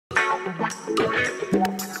YAYA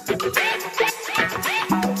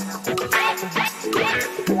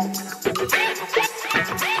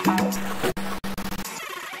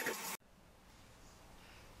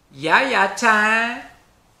time.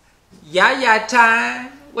 YAYA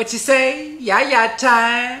time. What you say? YAYA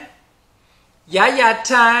time. YAYA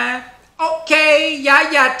time. Okay,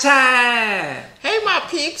 YAYA time. Hey my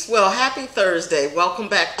peeps, well happy Thursday. Welcome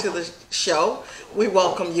back to the show. We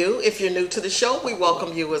welcome you. If you're new to the show, we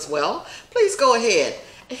welcome you as well. Please go ahead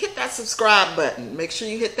and hit that subscribe button. Make sure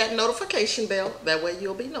you hit that notification bell. That way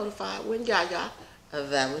you'll be notified when YAYA,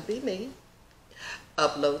 that would be me,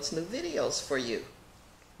 uploads new videos for you.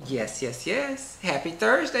 Yes, yes, yes. Happy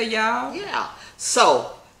Thursday, y'all. Yeah.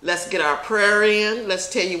 So let's get our prayer in.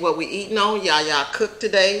 Let's tell you what we eating on. YAYA cooked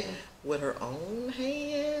today with her own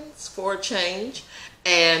hands for a change.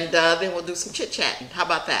 And then we'll do some chit-chatting. How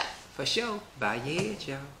about that? For sure. Bow your head,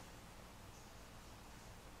 y'all.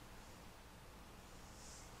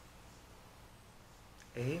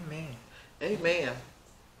 Amen. Amen.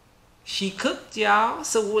 She cooked, y'all.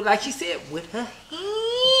 So, like she said, with her hands.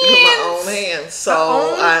 With my own hands.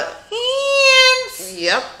 So, hands.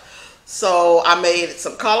 Yep. So, I made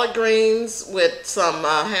some collard greens with some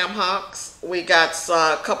ham hocks. We got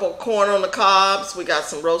a couple corn on the cobs. We got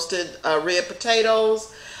some roasted red potatoes.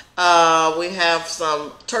 We have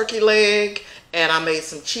some turkey leg. And I made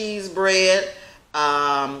some cheese bread.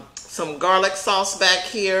 Some garlic sauce back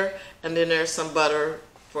here. And then there's some butter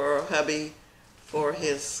for hubby for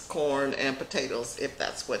his corn and potatoes, if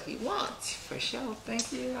that's what he wants. For sure.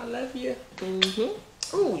 Thank you. I love you.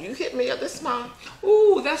 Mm-hmm. Ooh, you hit me up this month.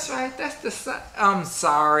 Ooh, that's right. That's the... I'm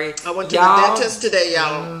sorry. I went to the dentist today,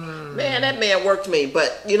 y'all. Man, that man worked me.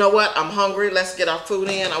 But you know what? I'm hungry. Let's get our food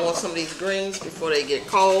in. I want some of these greens before they get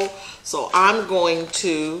cold. So I'm going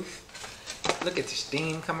to... Look at the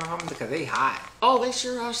steam coming from them because they hot. Oh, they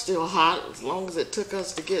sure are still hot as long as it took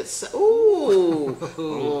us to get... Ooh.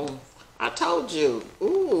 I told you.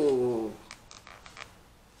 Ooh.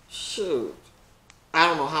 Shoot. I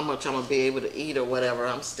don't know how much I'm going to be able to eat or whatever.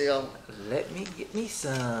 I'm still... Let me get me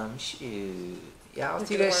some. Shoot. Y'all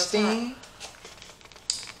see that steam?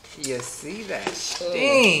 You see that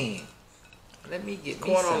steam? Let me get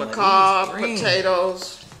me some corn on the cob, these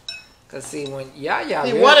potatoes. Because see, when YAYA...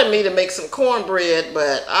 He wanted me to make some cornbread,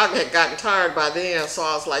 but I had gotten tired by then, so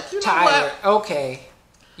I was like, you know what? Okay.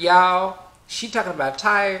 Y'all, she talking about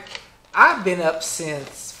tired. I've been up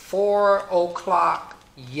since 4 o'clock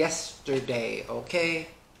yesterday, okay?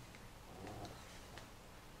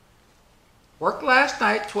 Worked last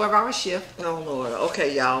night, 12-hour shift. Oh, Lord.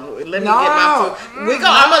 Okay, y'all. Let me get my food.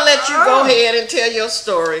 I'm going to let you go ahead and tell your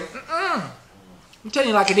story. I'm telling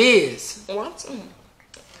you like it is. What?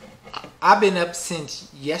 I've been up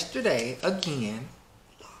since yesterday again.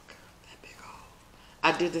 Look, that big hole.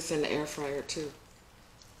 I did this in the air fryer, too.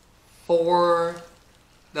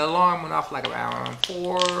 The alarm went off like around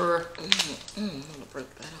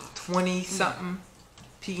 4:20 something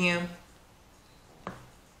p.m.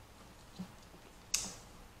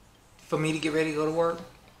 for me to get ready to go to work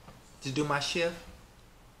to do my shift.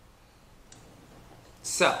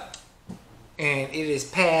 So, and it is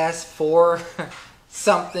past 4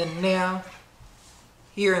 something now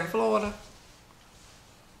here in Florida.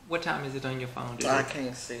 What time is it on your phone, dude? I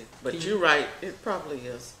can't see, but you're right. It probably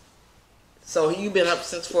is. So you've been up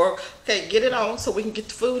since 4. Okay, get it on so we can get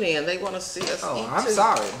the food in. They want to see us eat I'm too.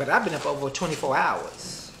 sorry, but I've been up over 24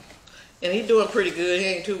 hours. And he's doing pretty good. He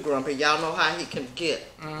ain't too grumpy. Y'all know how he can get.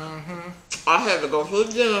 I had to go to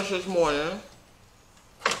the dentist this morning.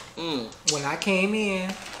 When I came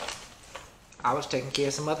in, I was taking care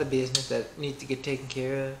of some other business that needs to get taken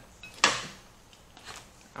care of.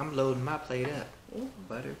 I'm loading my plate up.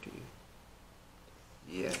 Butter too.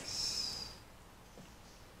 Yes.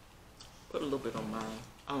 Put a little bit on mine.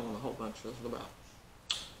 I don't want a whole bunch. That's about.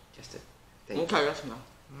 Just a. Okay, that's enough.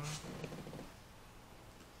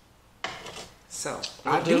 So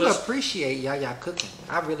I do appreciate YAYA cooking.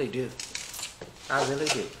 I really do. I really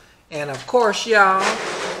do. And of course, y'all,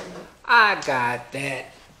 I got that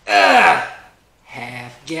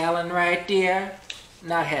half gallon right there.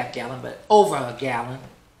 Not half gallon, but over a gallon.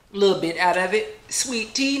 A little bit out of it.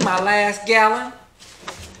 Sweet tea, my last gallon.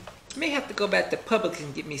 May have to go back to Publix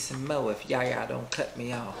and get me some more if YAYA don't cut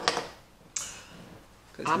me off.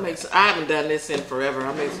 I haven't done this in forever.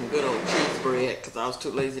 I made some good old cheese bread because I was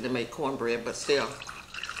too lazy to make cornbread, but still.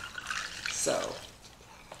 So.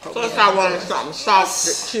 Plus I wanted something soft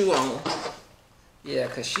to chew on. Yeah,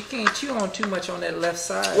 because she can't chew on too much on that left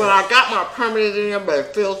side. Well, I got my permanent in there, but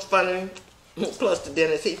it feels funny. Plus the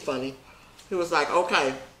dentist, he's funny. He was like,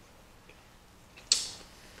 okay,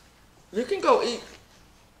 you can go eat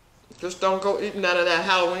Just don't go eating none of that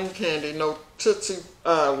Halloween candy. No Tootsie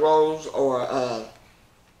Rolls or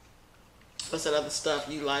what's that other stuff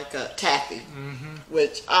you like? Taffy.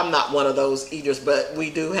 Which I'm not one of those eaters, but we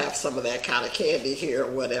do have some of that kind of candy here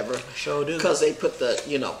or whatever. Sure do. Because they put the,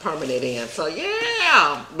 permanent in. So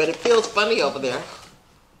yeah, but it feels funny over there.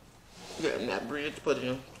 Getting that bridge put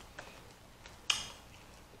in.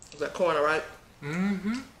 Is that corner right?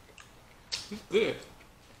 Mm-hmm. It's good.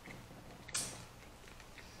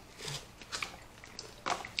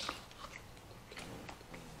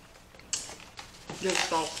 This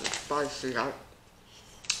sauce is spicy.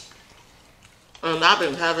 And I've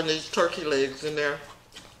been having these turkey legs in there.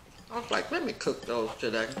 I was like, let me cook those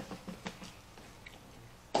today.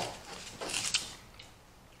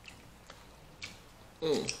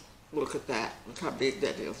 Look at that. Look how big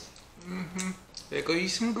that is. Mm-hmm. There go you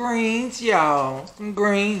some greens, y'all. Some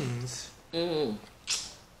greens. Oh,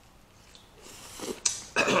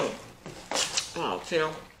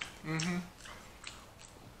 Tim. Mm-hmm.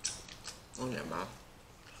 Oh, yeah, Mom.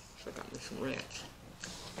 So I got me some ranch.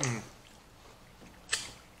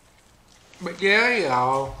 But yeah,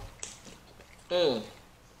 y'all. Done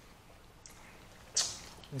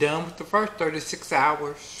with the first 36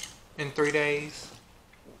 hours in 3 days.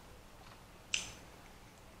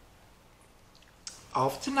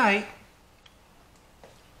 Off tonight.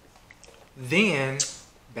 Then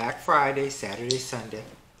back Friday, Saturday, Sunday.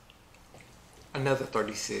 Another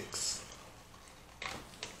 36.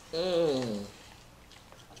 I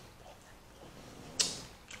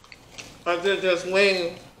did this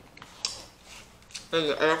wing in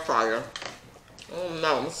the air fryer. Oh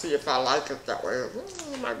no, let me see if I like it that way.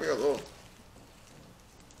 It might be a little.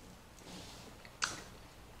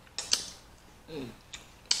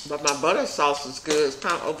 But my butter sauce is good. It's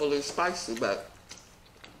kind of overly spicy, but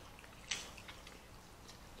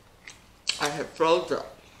I had froze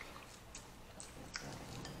up.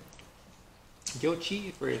 Your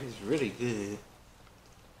cheese bread is really good.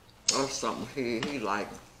 That's something he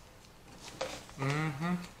liked.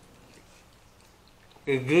 Mm-hmm.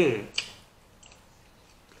 It's good.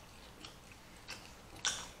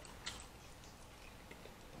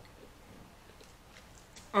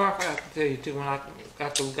 Oh, I forgot to tell you too, when I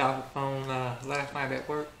got the phone last night at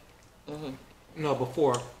work. No,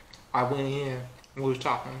 before I went in, we was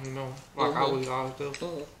talking, like I always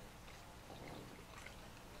do.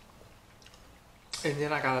 And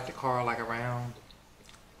then I got out the car like around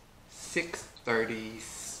 6:30,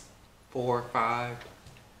 4, 5.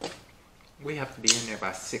 We have to be in there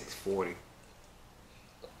by 6:40.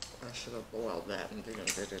 I should have boiled that and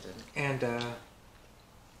didn't get it in. And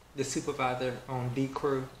the supervisor on D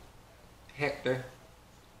crew, Hector,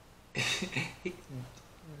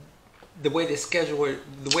 the way the schedule,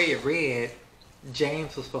 the way it read,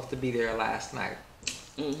 James was supposed to be there last night.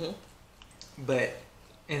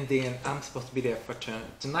 And then I'm supposed to be there for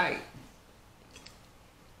tonight.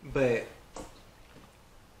 But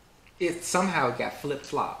it somehow got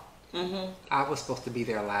flip-flopped. I was supposed to be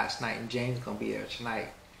there last night and James gonna be there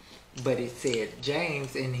tonight. But it said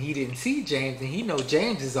James and he didn't see James, and he know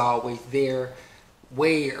James is always there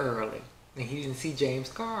way early. And he didn't see James'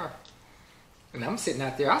 car. And I'm sitting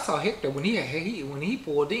out there. I saw Hector when he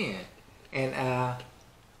pulled in. And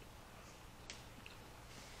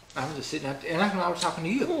I'm just sitting out there, and that's when I was talking to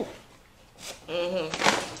you.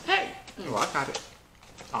 Hey. Oh, I got it.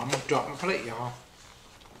 I'm gonna drop my plate, y'all.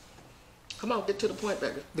 Come on, get to the point,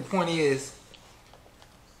 baby. The point is,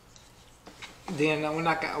 then when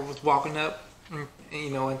I was walking up, and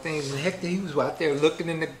things, and Hector, he was out there looking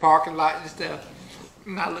in the parking lot and stuff.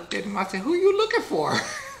 And I looked at him, I said, "Who you looking for?"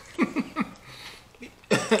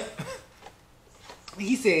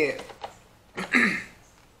 He said,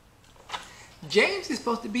 "James is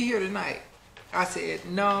supposed to be here tonight." I said,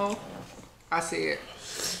 "No." I said,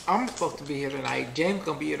 "I'm supposed to be here tonight. James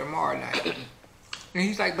gonna be here tomorrow night." And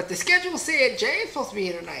he's like, "But the schedule said James supposed to be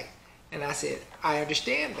here tonight." And I said, "I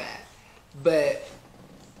understand that, but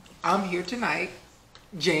I'm here tonight.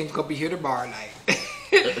 James gonna be here tomorrow night."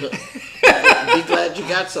 Be glad you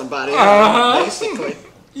got somebody, basically.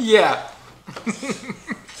 Yeah.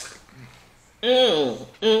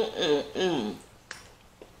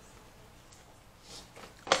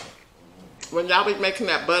 When y'all be making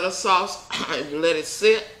that butter sauce and you let it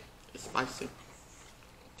sit, it's spicy.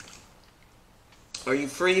 Or you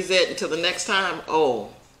freeze it until the next time,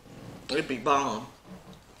 oh, it'd be bomb.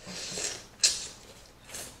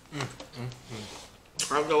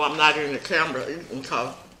 Although I'm not in the camera eating,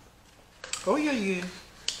 cause. Oh yeah, yeah.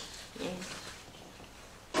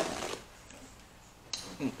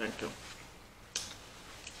 Thank you.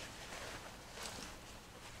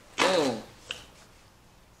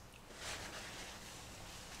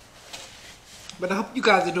 But I hope you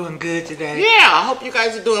guys are doing good today. Yeah, I hope you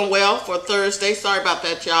guys are doing well for Thursday. Sorry about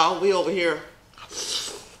that, y'all. We over here.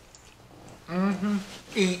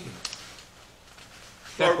 Eating.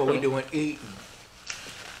 That's what we doing, eating.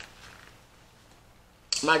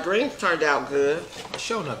 My greens turned out good. I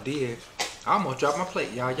sure enough did. I almost dropped my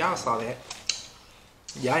plate, y'all. Y'all saw that.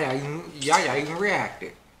 YAYA even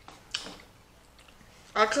reacted.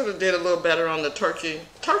 I could have did a little better on the turkey.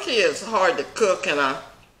 Turkey is hard to cook, and I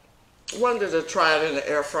wanted to try it in the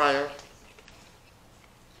air fryer.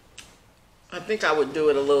 I think I would do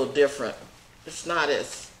it a little different. It's not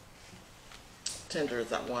as tender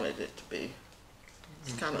as I wanted it to be.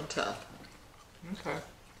 It's kind of tough. Okay.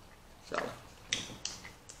 So,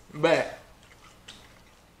 but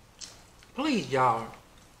please, y'all,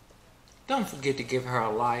 don't forget to give her a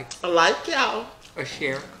like, I like y'all. a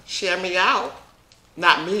share. Share me out.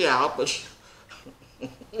 Not me out, but well,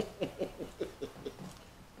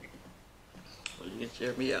 you can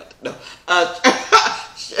share me out. No.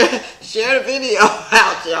 Share the video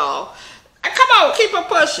out, y'all. Come on, keep it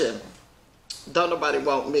pushing. Don't nobody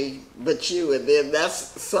want me but you, and then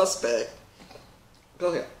that's suspect.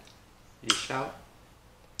 Go ahead. You shout.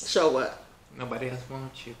 Show what? Nobody else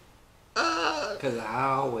wants you. Because I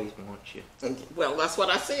always want you. Well, that's what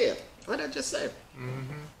I said. What did I just say?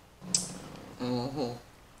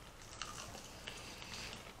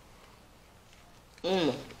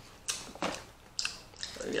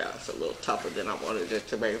 Yeah, it's a little tougher than I wanted it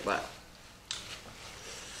to be, but.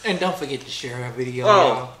 And don't forget to share our video, Oh.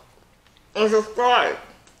 y'all. And subscribe.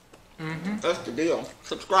 That's the deal.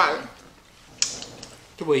 Subscribe.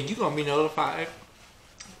 To where you going to be notified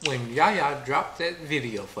when YAYA drops that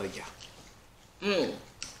video for you. I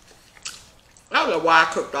don't know why I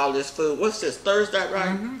cooked all this food. What's this, Thursday,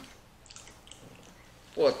 right?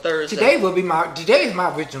 Or Thursday? Today is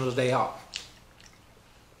my original day off.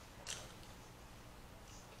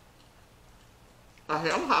 I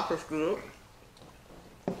hear I'm hopping good.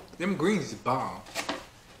 Them greens is bomb.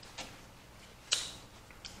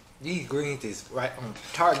 These greens is right on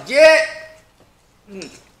target.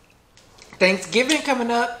 Thanksgiving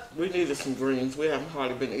coming up. We needed some greens. We haven't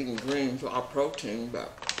hardly been eating greens for our protein,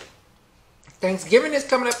 but Thanksgiving is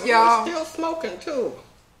coming up, y'all. we're still smoking too.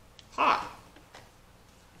 Hot.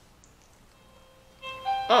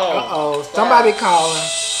 Uh-oh. Somebody calling.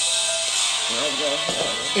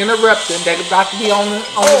 Interrupting. They're about to be on the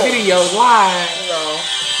video live. No.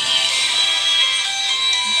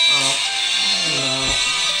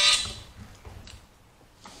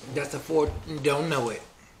 That's a four. Don't know it.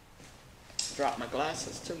 Drop my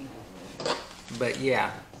glasses too. But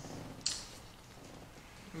yeah.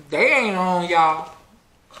 They ain't on, y'all.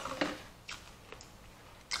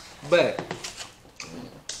 But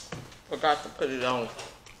Forgot to put it on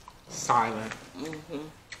silent.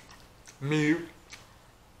 Mute.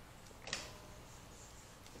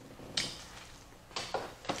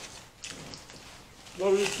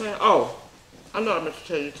 What were you saying? Oh, I know I meant to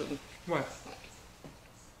tell you something. What?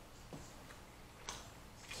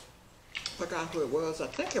 Forgot who it was. I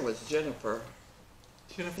think it was Jennifer.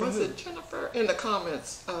 Jennifer Was who? it Jennifer? In the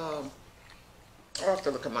comments. I'll have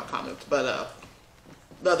to look at my comments. But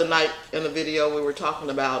the other night in the video we were talking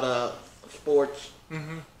about sports.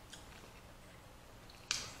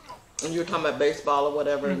 And you were talking about baseball or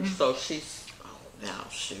whatever. And so she's, now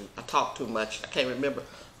shoot, I talk too much. I can't remember.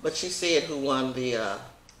 But she said who won the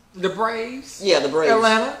Braves? Yeah, the Braves.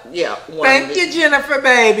 Atlanta? Yeah. Thank you, Jennifer,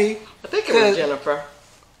 baby. I think it was Jennifer.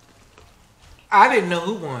 I didn't know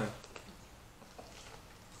who won.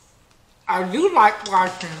 I do like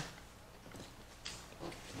watching.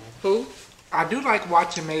 Who? I do like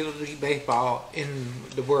watching Major League Baseball in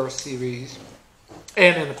the World Series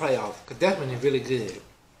and in the playoffs, because that's when it's really good.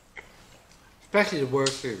 Especially the World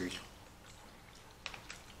Series.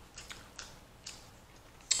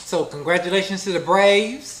 So congratulations to the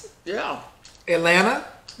Braves. Yeah. Atlanta,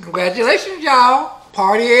 congratulations, y'all.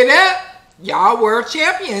 Party it up. Y'all world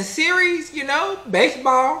champion series, you know,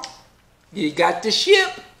 baseball. You got the ship.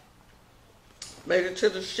 Made it to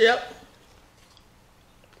the ship.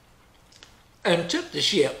 And took the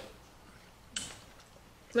ship.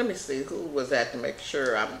 Let me see who was that to make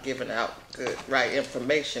sure I'm giving out good, right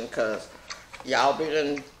information, because y'all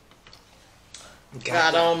been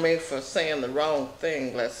got on me for saying the wrong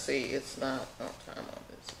thing. Let's see. It's not on time on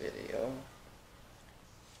this video.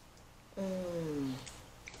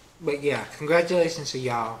 But yeah, congratulations to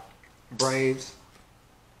y'all, Braves.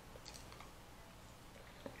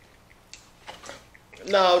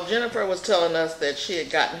 No, Jennifer was telling us that she had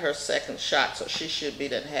gotten her second shot, so she should be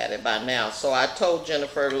done had it by now. So I told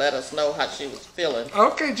Jennifer let us know how she was feeling.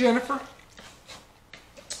 Okay, Jennifer.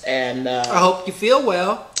 And I hope you feel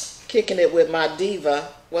well. Kicking it with my diva.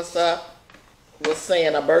 What's up? Was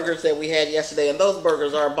saying the burgers that we had yesterday, and those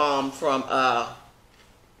burgers are bomb from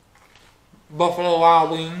Buffalo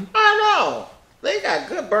Wild Wings. I know. They got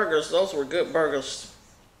good burgers. Those were good burgers.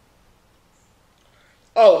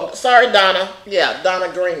 Oh, sorry, Donna. Yeah,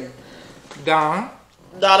 Donna Green.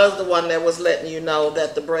 Donna's the one that was letting you know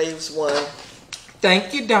that the Braves won.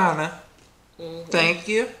 Thank you, Donna. Thank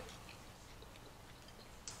you.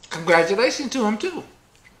 Congratulations to him, too.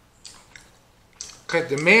 Because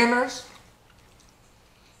the Mariners,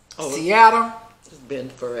 Seattle, it's been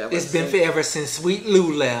forever. It's been forever since Sweet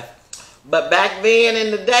Lou left. But back then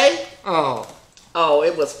in the day, oh,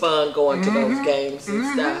 it was fun going to those games and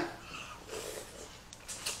stuff.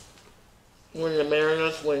 When the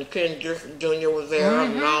Mariners, when Ken Griffey Jr. was there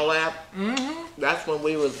and all that, that's when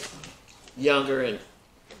we was younger and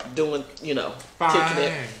doing, ticking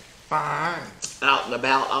it out and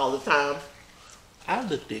about all the time. I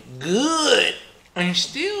looked it good and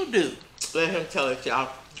still do. Let him tell it, y'all.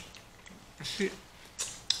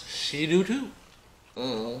 She do too.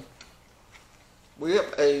 We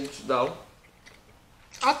have aged though.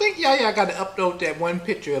 I think YAYA got to upload that one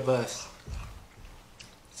picture of us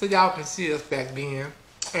so y'all can see us back then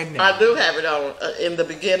and now. I do have it on in the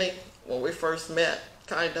beginning when we first met,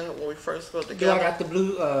 kind of when we first got together. I got the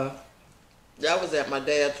blue. That was at my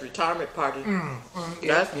dad's retirement party.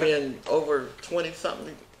 That's been over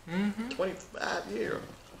 20-something, 25 years.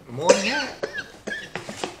 More than that.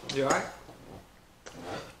 You all right?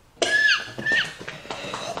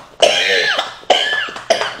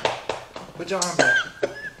 Put your arm back.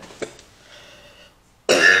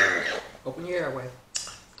 Open your airway.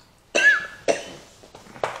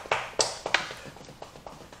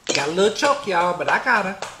 Got a little choke, y'all, but I got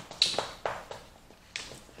her.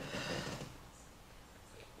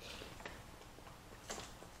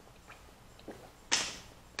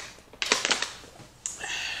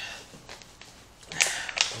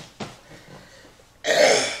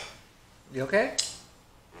 You okay?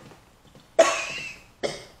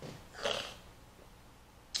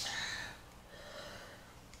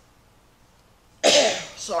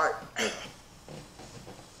 Sorry.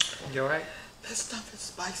 You alright? That stuff is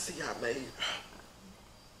spicy I made.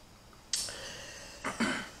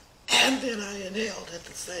 And then I inhaled at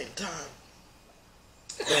the same time.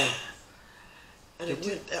 And it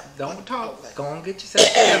went down. Don't talk. Go on, get yourself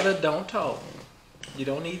together. Don't talk. You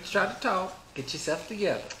don't need to try to talk. Get yourself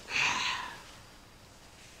together.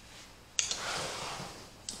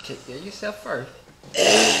 Take care of yourself first.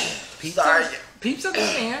 Sorry. Peeps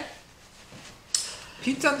understand.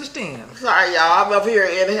 Peeps understand. Sorry, y'all. I'm up here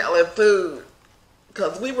inhaling food.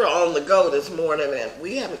 Because we were on the go this morning and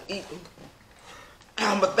we haven't eaten.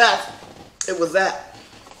 But it was that.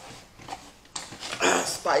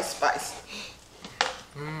 Spice.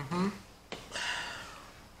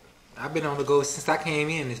 I've been on the go since I came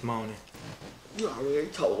in this morning. You already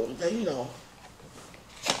told them, they know.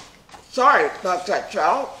 Sorry about that,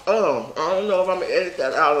 y'all. I don't know if I'm going to edit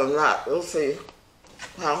that out or not. We'll see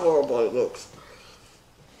how horrible it looks.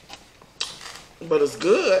 But it's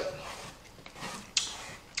good.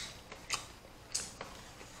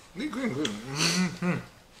 They're good.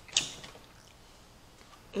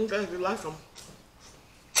 Okay, you like them.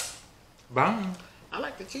 Bomb. I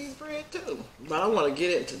like the cheese bread too. But I don't want to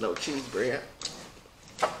get into no cheese bread.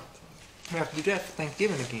 We have to do that for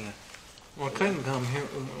Thanksgiving again. When Clayton come here,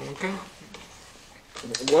 okay?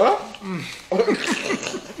 What?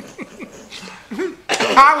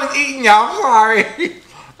 I was eating, y'all. Sorry.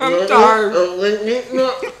 I'm sorry.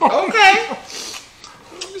 Okay.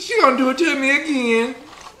 She gonna do it to me again.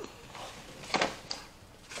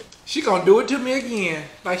 She gonna do it to me again,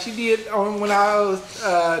 like she did when I was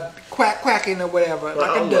quacking or whatever,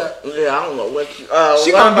 like a duck. Yeah, I don't know what you.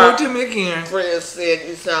 She gonna do it to me again. Fred said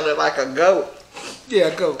you sounded like a goat.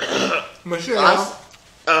 Yeah, goat. Michelle.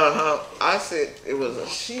 I said it was a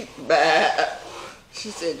sheep bad. She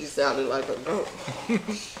said you sounded like a goat.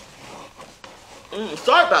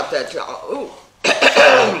 Sorry about that, y'all. Ooh.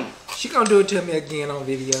 She gonna do it to me again on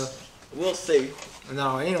video. We'll see.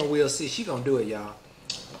 No, ain't no we'll see. She gonna do it, y'all.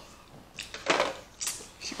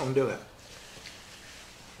 She gonna do it.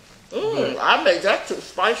 I made that too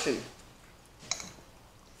spicy.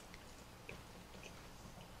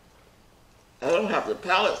 I don't have the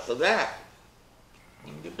palate for that.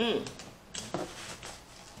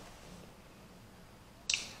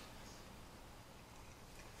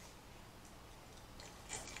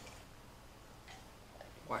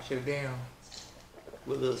 Wash it down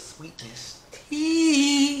with a little sweetness.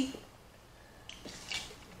 Tea.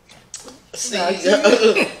 See,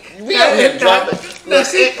 We don't even drop it.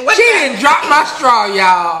 She didn't drop my straw,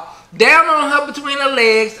 y'all. Down on her between her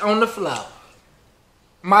legs on the floor.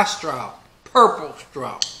 My straw. Purple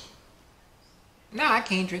straw. Now I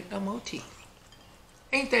can't drink no more tea.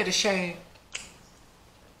 Ain't that a shame?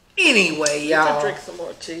 Anyway, y'all. You can drink some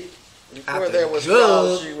more tea. Before there was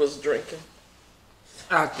straws she was drinking.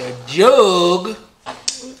 Out the jug.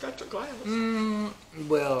 You got your glass.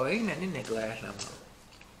 Well, ain't nothing in that glass no more.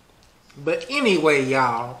 But anyway,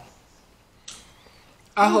 y'all.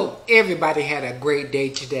 I hope everybody had a great day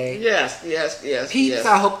today. Yes. Peeps,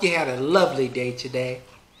 I hope you had a lovely day today.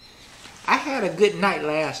 I had a good night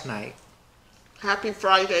last night. Happy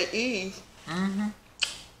Friday Eve.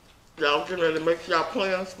 Y'all getting ready to make y'all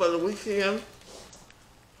plans for the weekend?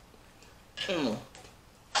 I'm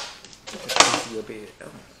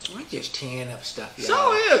just tearing up stuff, y'all.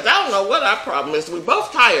 So is. I don't know what our problem is. We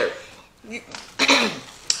both tired.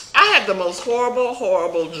 I had the most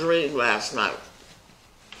horrible dream last night.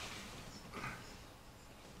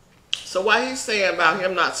 So while he's saying about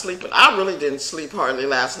him not sleeping, I really didn't sleep hardly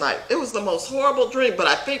last night. It was the most horrible dream, but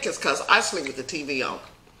I think it's because I sleep with the TV on.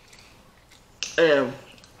 And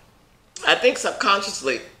I think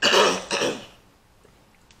subconsciously,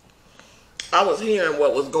 I was hearing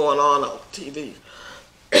what was going on TV.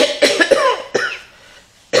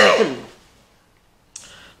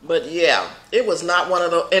 But yeah, it was not one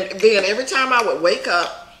of those. And then every time I would wake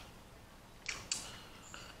up,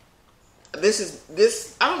 I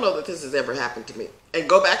don't know that this has ever happened to me, and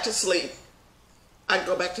go back to sleep, I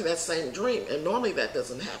go back to that same dream, and normally that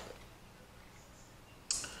doesn't happen.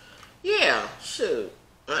 Yeah, shoot.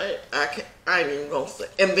 I ain't even gonna say.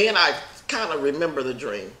 And then I kind of remember the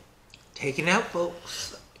dream. Taking out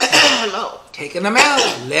folks. No. Taking them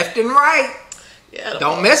out left and right. Yeah.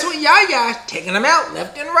 Don't mess with YAYA. Taking them out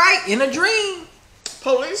left and right in a dream.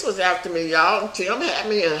 Police was after me, y'all. Tim had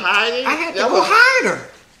me in hiding. I had to go hide her.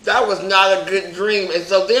 That was not a good dream. And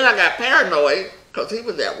so then I got paranoid because he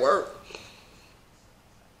was at work.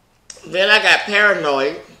 Then I got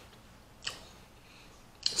paranoid.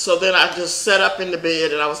 So then I just sat up in the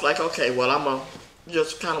bed and I was like, okay, well, I'm going to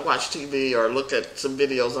just kind of watch TV or look at some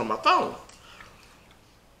videos on my phone.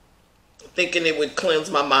 Thinking it would cleanse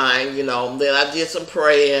my mind, you know. Then I did some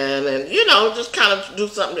praying and, you know, just kind of do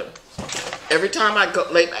something. Every time I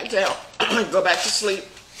lay back down, go back to sleep,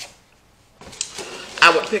 I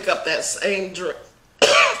would pick up that same dream.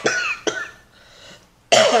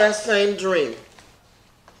 That same dream.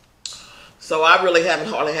 So I really haven't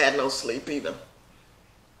hardly had no sleep either.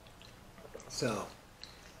 So,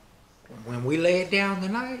 when we lay it down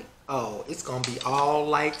tonight, oh, it's going to be all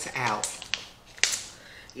lights out.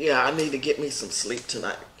 Yeah, I need to get me some sleep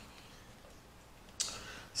tonight.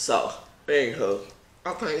 So, anywho,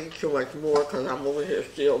 I can't eat too much more because I'm over here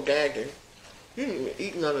still gagging. You didn't even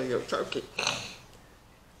eat none of your turkey.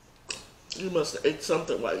 You must have ate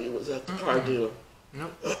something while you was at the car dealer.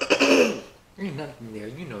 Nope. Ain't nothing there,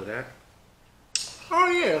 you know that. Oh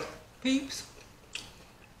yeah, peeps.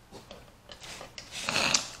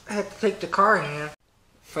 I had to take the car in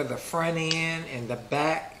for the front end and the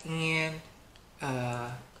back end,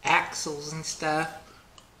 axles and stuff.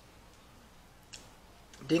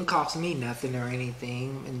 Didn't cost me nothing or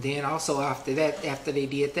anything. And then also after that, after they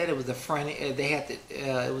did that, it was the front. They had to.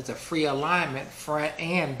 It was a free alignment, front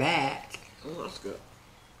and back. Oh, that's good.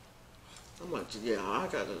 I'm like, yeah, I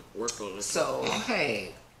gotta work on this. So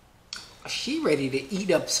hey, she ready to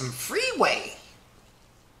eat up some freeway.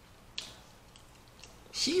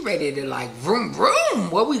 She ready to like vroom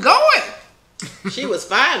vroom. Where we going? She was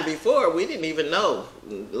fine before. We didn't even know.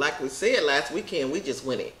 Like we said last weekend, we just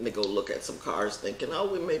went in to go look at some cars thinking,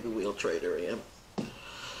 oh, maybe we'll trade her in.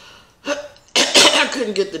 I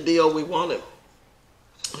couldn't get the deal we wanted.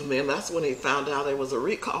 And then that's when he found out there was a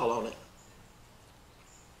recall on it.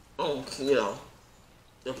 Oh, you know,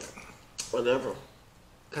 whatever.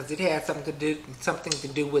 Because it had something to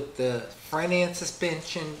do with the front end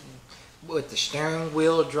suspension, with the steering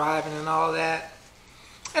wheel driving and all that.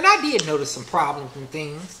 And I did notice some problems and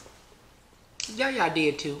things. YAYA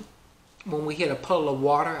did too. When we hit a puddle of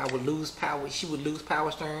water, I would lose power. She would lose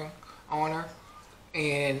power steering on her.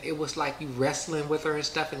 And it was like you wrestling with her and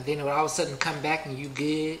stuff. And then it would all of a sudden come back and you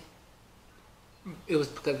good. It was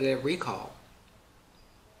because of that recall.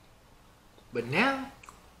 But now,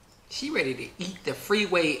 she ready to eat the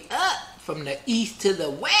freeway up from the east to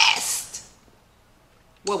the west.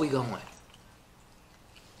 Where we going?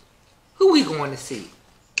 Who we going to see?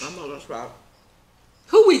 I know that's right.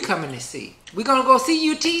 Who we coming to see? We gonna go see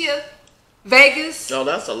you, Tia? Vegas? No,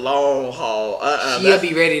 that's a long haul. She'll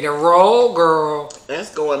be ready to roll, girl.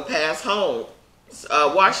 That's going past home.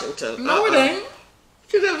 Washington. No, it ain't.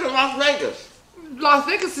 She lives in Las Vegas? Las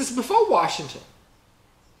Vegas is before Washington.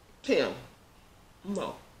 Tim.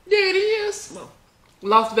 No. Yeah, it is. No.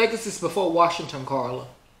 Las Vegas is before Washington, Carla.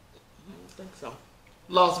 I don't think so.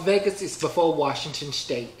 Las Vegas is before Washington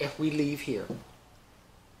State if we leave here. I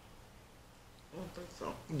don't think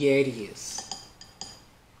so. Yeah, it is.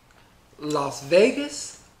 Las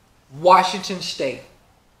Vegas, Washington State.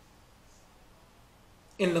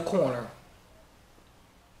 In the corner.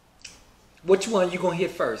 Which one you gonna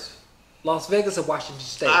hit first? Las Vegas or Washington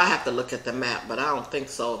State? I have to look at the map, but I don't think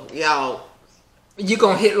so. Y'all. You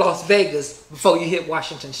gonna hit Las Vegas before you hit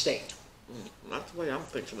Washington State? That's the way I'm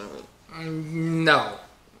thinking of it. No.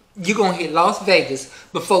 You gonna hit Las Vegas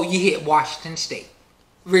before you hit Washington State.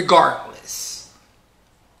 Regardless.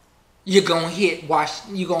 You're gonna hit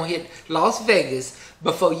Las Vegas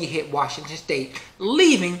before you hit Washington State.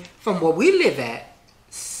 Leaving from where we live at,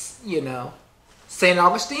 you know, St.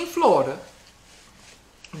 Augustine, Florida.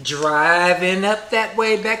 Driving up that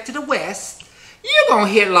way back to the west. You're gonna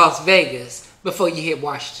hit Las Vegas before you hit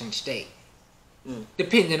Washington State.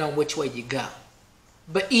 Depending on which way you go.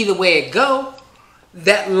 But either way it go,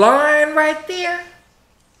 that line right there,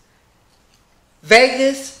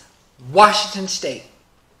 Vegas, Washington State.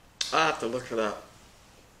 I have to look it up.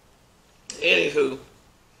 Anywho.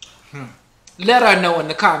 Let her know in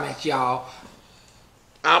the comments, y'all.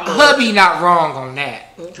 I'm Hubby not wrong on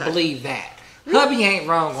that. Okay. Believe that. Hubby ain't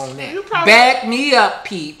wrong on that. You probably- Back me up,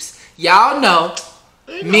 peeps. Y'all know,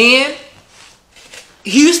 men,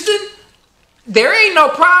 Houston, there ain't no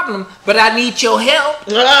problem, but I need your help.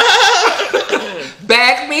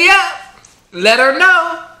 Back me up. Let her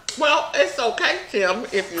know. Well, it's okay, Tim.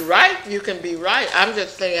 If you're right, you can be right. I'm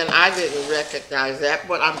just saying I didn't recognize that,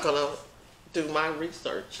 but I'm going to do my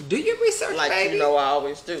research. Do your research, Like baby. you know I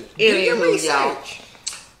always do. Do your Anywho, research. y'all,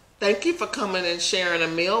 thank you for coming and sharing a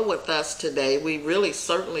meal with us today. We really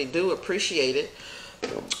certainly do appreciate it.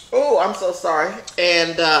 Oh, I'm so sorry.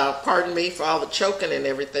 And pardon me for all the choking and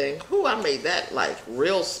everything. Ooh, I made that like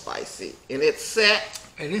real spicy. And it's set.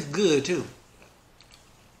 And it's good, too.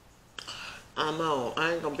 I know.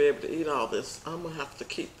 I ain't going to be able to eat all this. I'm going to have to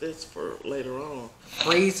keep this for later on.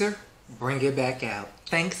 Freezer, bring it back out.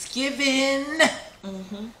 Thanksgiving.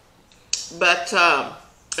 But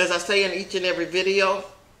as I say in each and every video,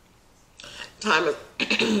 time is,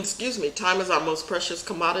 excuse me, time is our most precious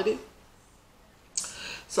commodity.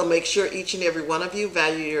 So make sure each and every one of you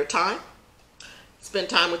value your time. Spend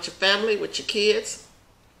time with your family, with your kids.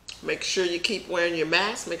 Make sure you keep wearing your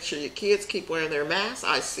mask. Make sure your kids keep wearing their masks.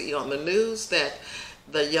 I see on the news that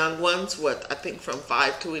the young ones, I think from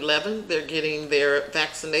 5 to 11, they're getting their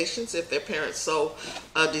vaccinations if their parents so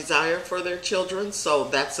desire for their children. So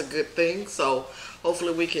that's a good thing. So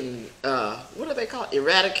hopefully we can, what do they call it?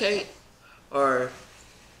 Eradicate or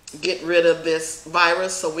get rid of this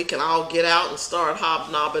virus so we can all get out and start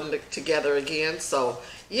hobnobbing together again. So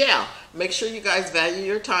yeah, make sure you guys value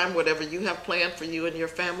your time. Whatever you have planned for you and your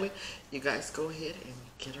family, you guys go ahead and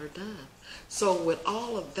get her done. So with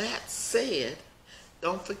all of that said,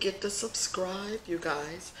 don't forget to subscribe, you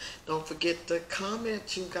guys. Don't forget to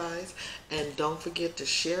comment, you guys. And don't forget to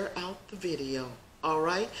share out the video. All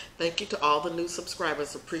right? Thank you to all the new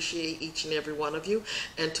subscribers. Appreciate each and every one of you.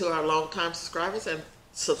 And to our longtime subscribers and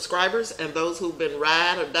those who've been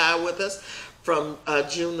ride or die with us from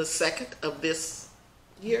June the 2nd of this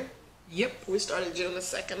year. Yep. We started June the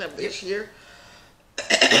 2nd of this year.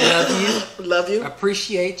 Love you. Love you.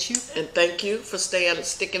 Appreciate you. And thank you for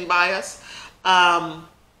sticking by us.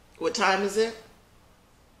 What time is it?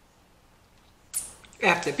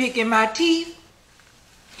 After picking my teeth.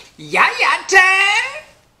 YAYA time.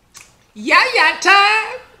 YAYA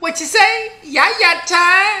time. What you say? YAYA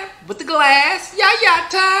time. With the glass. YAYA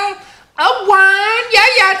time. A wine.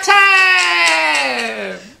 YAYA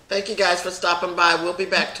time. Thank you guys for stopping by. We'll be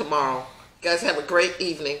back tomorrow. You guys have a great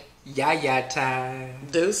evening. YAYA time.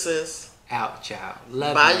 Deuces. Out, y'all.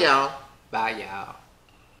 Love Bye, you. y'all. Bye, y'all.